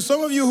of you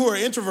who are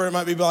introverted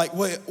might be like,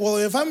 well,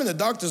 if I'm in the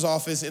doctor's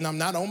office and I'm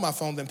not on my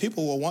phone, then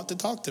people will want to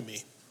talk to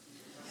me.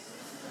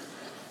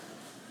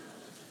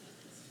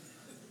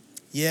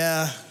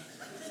 Yeah.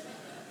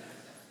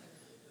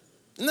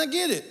 And I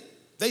get it.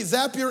 They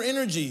zap your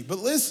energy. But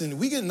listen,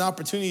 we get an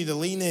opportunity to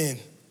lean in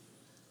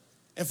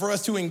and for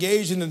us to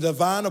engage in the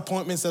divine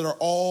appointments that are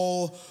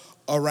all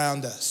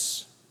around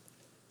us.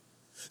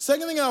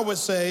 Second thing I would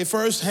say,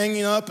 first,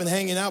 hanging up and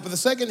hanging out, but the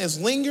second is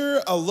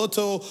linger a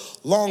little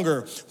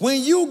longer.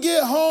 When you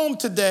get home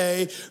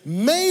today,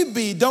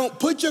 maybe don't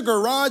put your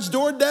garage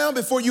door down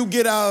before you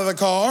get out of the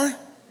car.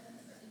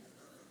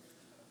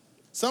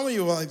 Some of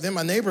you are like, then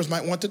my neighbors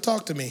might want to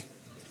talk to me.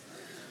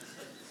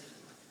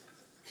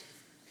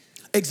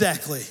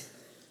 Exactly.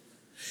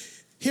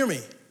 Hear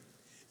me.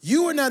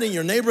 You are not in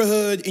your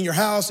neighborhood, in your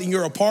house, in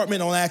your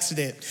apartment on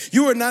accident.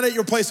 You are not at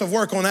your place of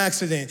work on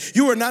accident.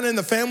 You are not in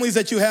the families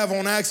that you have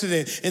on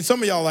accident. And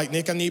some of y'all are like,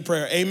 Nick, I need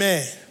prayer.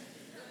 Amen.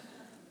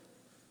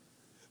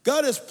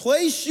 God has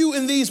placed you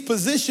in these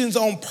positions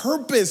on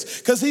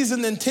purpose because he's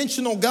an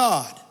intentional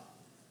God.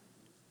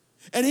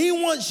 And he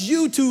wants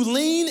you to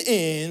lean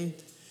in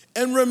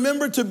and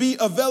remember to be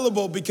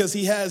available because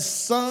he has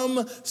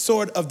some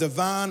sort of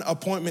divine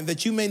appointment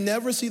that you may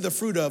never see the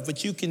fruit of,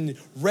 but you can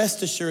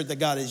rest assured that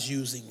God is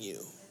using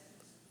you.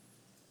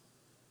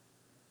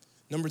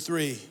 Number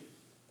 3,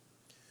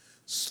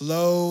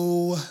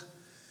 slow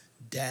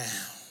down.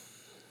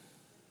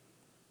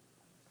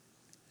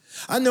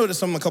 I noticed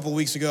something a couple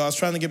weeks ago. I was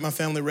trying to get my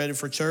family ready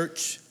for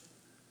church.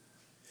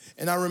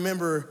 And I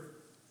remember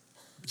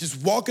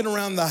just walking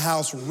around the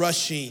house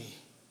rushing.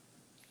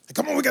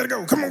 Come on, we gotta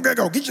go. Come on, we gotta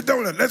go. Get your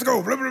donut. Let's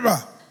go. Blah, blah,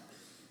 blah.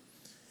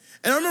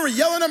 And I remember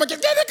yelling at my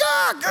kid, get in the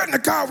car, get in the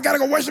car. We gotta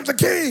go worship the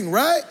King,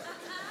 right?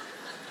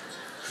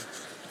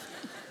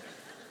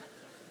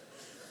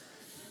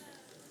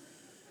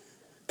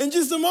 And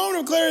just a moment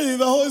of clarity,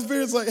 the Holy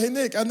Spirit's like, hey,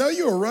 Nick, I know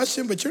you were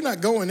rushing, but you're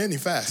not going any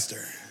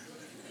faster.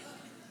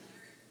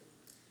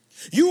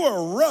 You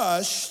are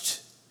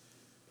rushed,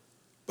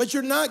 but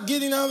you're not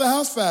getting out of the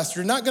house faster.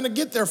 You're not going to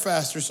get there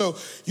faster. So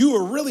you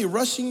are really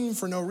rushing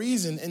for no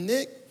reason. And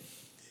Nick,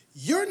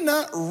 you're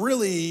not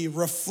really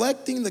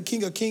reflecting the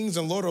King of Kings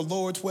and Lord of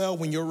Lords well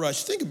when you're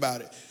rushed. Think about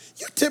it.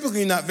 You're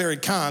typically not very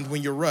kind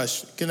when you're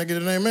rushed. Can I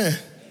get an amen?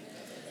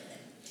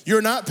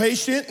 You're not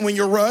patient when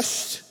you're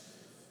rushed.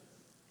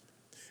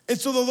 And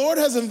so the Lord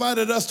has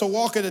invited us to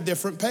walk at a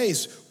different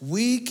pace.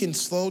 We can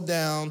slow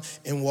down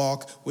and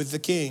walk with the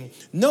King.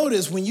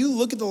 Notice when you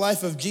look at the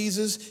life of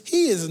Jesus,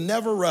 he is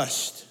never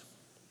rushed.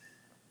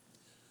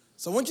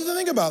 So I want you to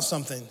think about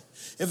something.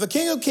 If the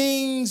King of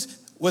Kings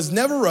was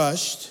never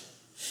rushed,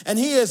 and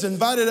he has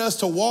invited us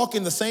to walk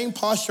in the same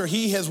posture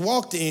he has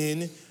walked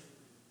in,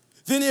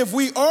 then if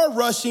we are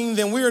rushing,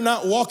 then we are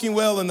not walking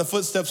well in the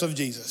footsteps of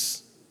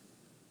Jesus.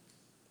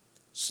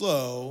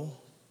 Slow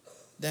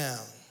down.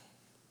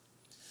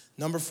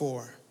 Number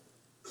 4,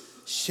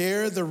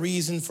 share the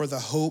reason for the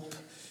hope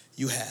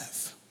you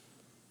have.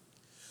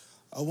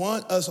 I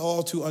want us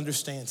all to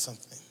understand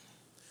something.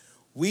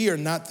 We are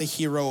not the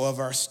hero of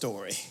our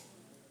story.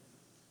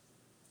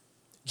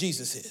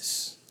 Jesus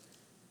is.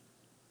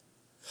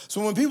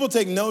 So when people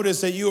take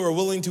notice that you are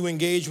willing to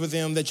engage with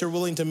them, that you're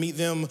willing to meet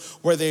them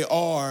where they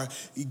are,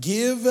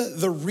 give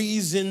the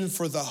reason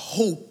for the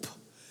hope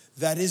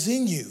that is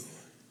in you.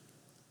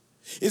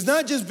 It's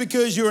not just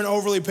because you're an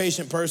overly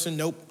patient person.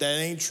 Nope, that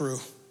ain't true.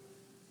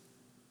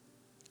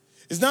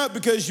 It's not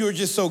because you're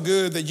just so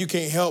good that you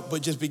can't help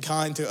but just be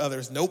kind to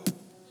others. Nope.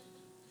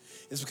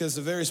 It's because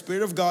the very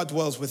Spirit of God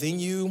dwells within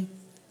you.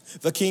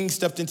 The King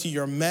stepped into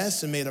your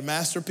mess and made a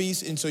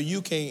masterpiece, and so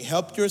you can't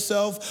help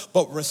yourself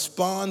but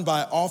respond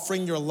by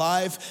offering your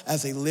life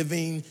as a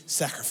living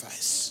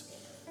sacrifice.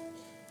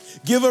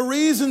 Give a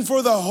reason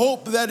for the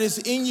hope that is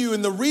in you.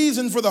 And the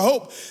reason for the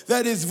hope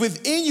that is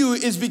within you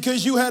is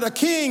because you had a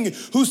king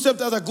who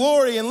stepped out of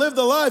glory and lived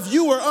a life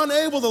you were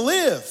unable to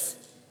live.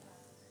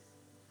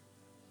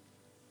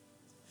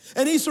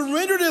 And he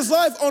surrendered his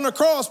life on a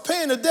cross,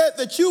 paying a debt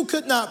that you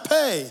could not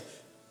pay.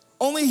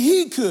 Only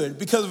he could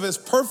because of his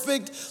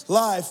perfect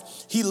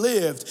life he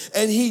lived.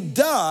 And he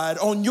died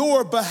on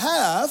your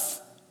behalf.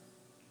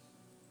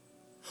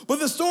 But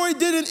the story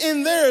didn't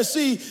end there.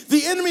 See,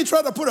 the enemy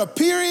tried to put a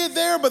period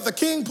there, but the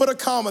king put a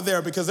comma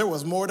there because there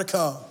was more to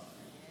come.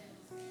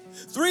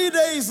 3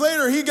 days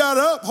later, he got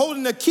up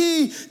holding the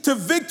key to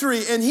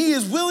victory, and he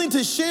is willing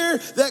to share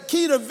that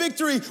key to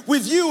victory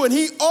with you, and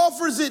he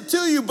offers it to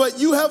you, but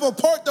you have a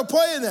part to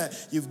play in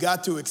that. You've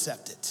got to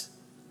accept it.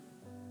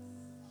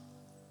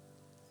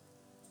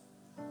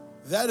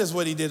 That is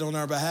what he did on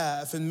our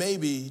behalf, and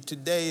maybe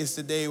today is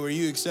the day where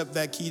you accept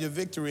that key to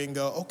victory and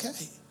go,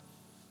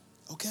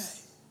 okay.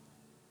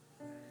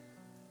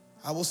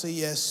 I will say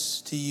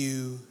yes to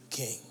you,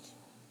 King.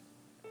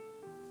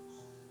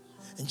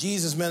 And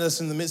Jesus met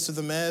us in the midst of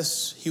the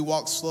mess. He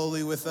walked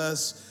slowly with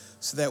us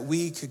so that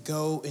we could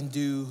go and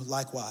do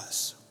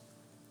likewise.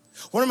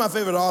 One of my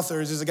favorite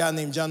authors is a guy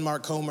named John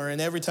Mark Comer, and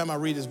every time I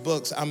read his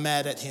books, I'm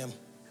mad at him.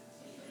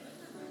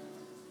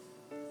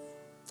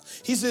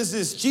 He says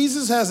this: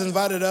 Jesus has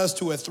invited us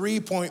to a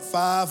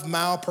 3.5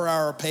 mile per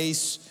hour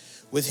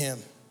pace with him.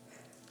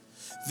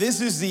 This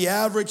is the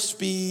average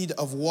speed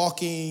of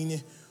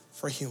walking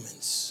for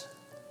humans.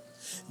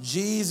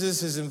 Jesus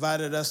has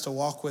invited us to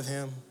walk with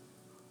him,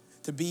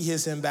 to be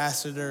his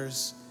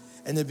ambassadors,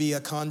 and to be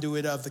a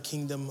conduit of the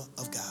kingdom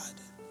of God.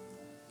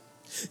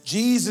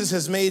 Jesus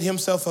has made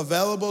himself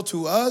available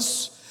to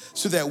us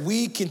so that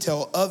we can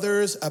tell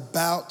others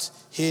about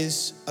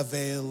his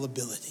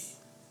availability.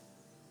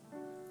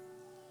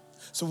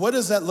 So what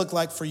does that look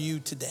like for you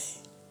today?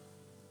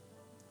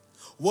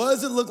 What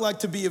does it look like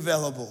to be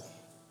available?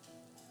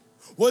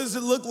 What does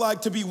it look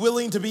like to be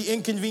willing to be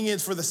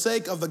inconvenienced for the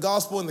sake of the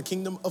gospel and the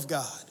kingdom of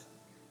God?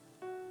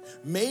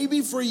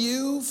 Maybe for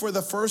you, for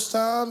the first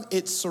time,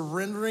 it's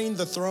surrendering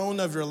the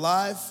throne of your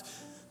life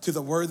to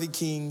the worthy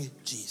King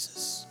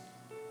Jesus.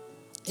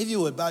 If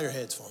you would, bow your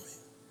heads for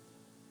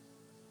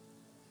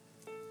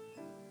me.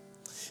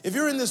 If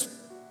you're in this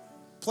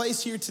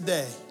place here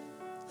today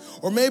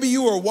Or maybe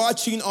you are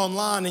watching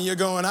online and you're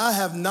going, I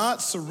have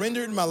not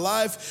surrendered my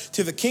life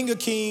to the King of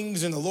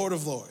Kings and the Lord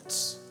of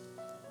Lords.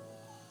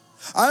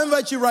 I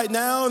invite you right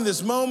now in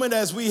this moment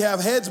as we have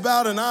heads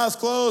bowed and eyes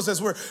closed,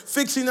 as we're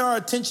fixing our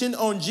attention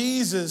on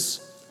Jesus,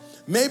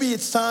 maybe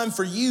it's time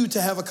for you to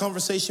have a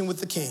conversation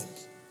with the King.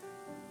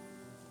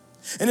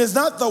 And it's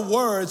not the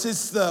words,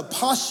 it's the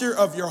posture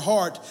of your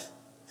heart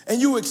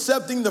and you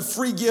accepting the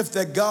free gift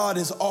that God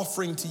is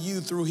offering to you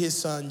through his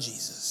son,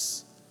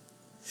 Jesus.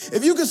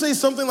 If you could say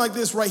something like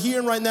this right here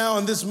and right now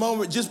in this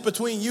moment, just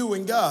between you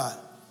and God.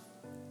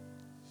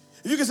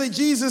 If you could say,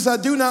 Jesus, I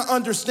do not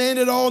understand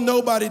it all,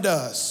 nobody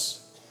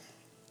does.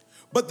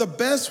 But the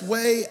best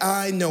way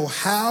I know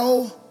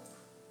how,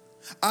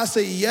 I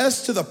say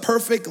yes to the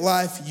perfect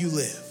life you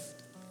lived.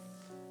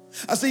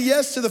 I say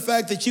yes to the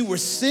fact that you were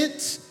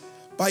sent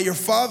by your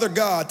Father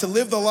God to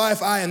live the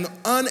life I am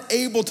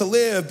unable to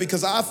live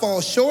because I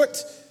fall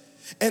short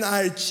and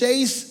I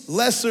chase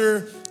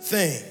lesser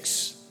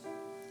things.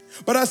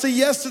 But I say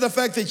yes to the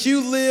fact that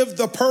you lived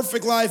the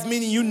perfect life,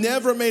 meaning you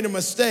never made a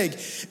mistake.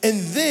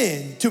 And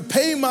then to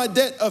pay my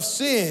debt of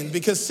sin,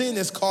 because sin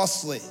is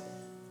costly.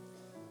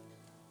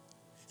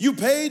 You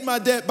paid my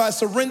debt by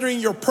surrendering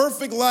your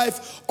perfect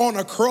life on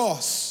a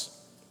cross.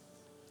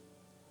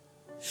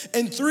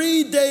 And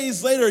 3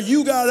 days later,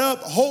 you got up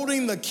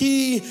holding the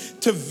key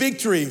to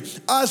victory.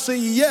 I say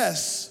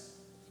yes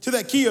to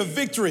that key of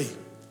victory.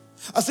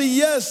 I say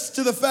yes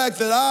to the fact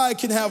that I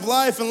can have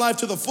life and life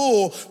to the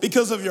full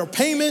because of your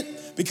payment,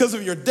 because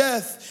of your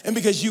death, and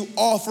because you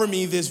offer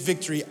me this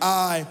victory.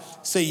 I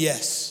say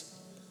yes.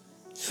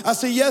 I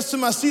say yes to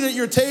my seat at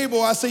your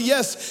table. I say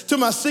yes to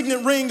my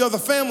signet ring of the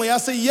family. I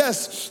say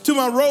yes to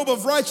my robe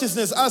of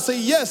righteousness. I say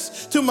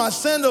yes to my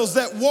sandals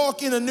that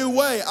walk in a new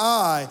way.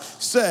 I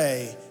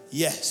say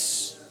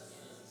yes.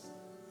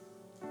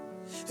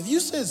 If you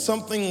said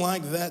something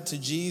like that to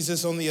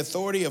Jesus on the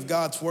authority of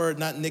God's word,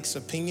 not Nick's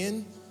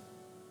opinion,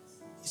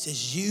 he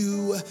says,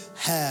 you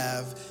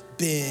have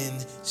been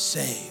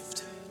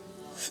saved.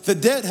 The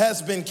debt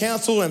has been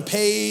canceled and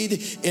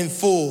paid in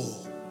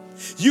full.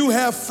 You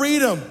have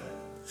freedom.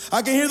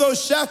 I can hear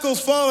those shackles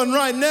falling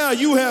right now.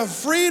 You have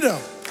freedom.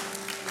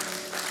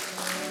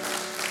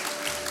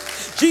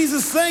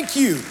 Jesus, thank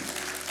you.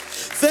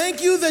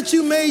 Thank you that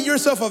you made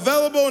yourself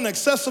available and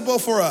accessible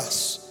for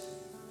us.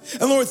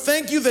 And Lord,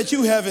 thank you that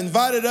you have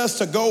invited us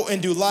to go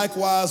and do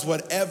likewise,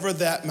 whatever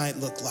that might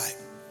look like.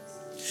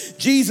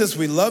 Jesus,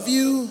 we love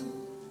you.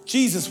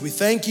 Jesus, we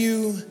thank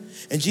you.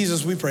 And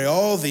Jesus, we pray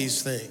all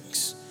these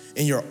things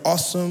in your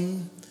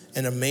awesome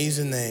and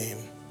amazing name.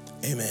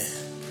 Amen.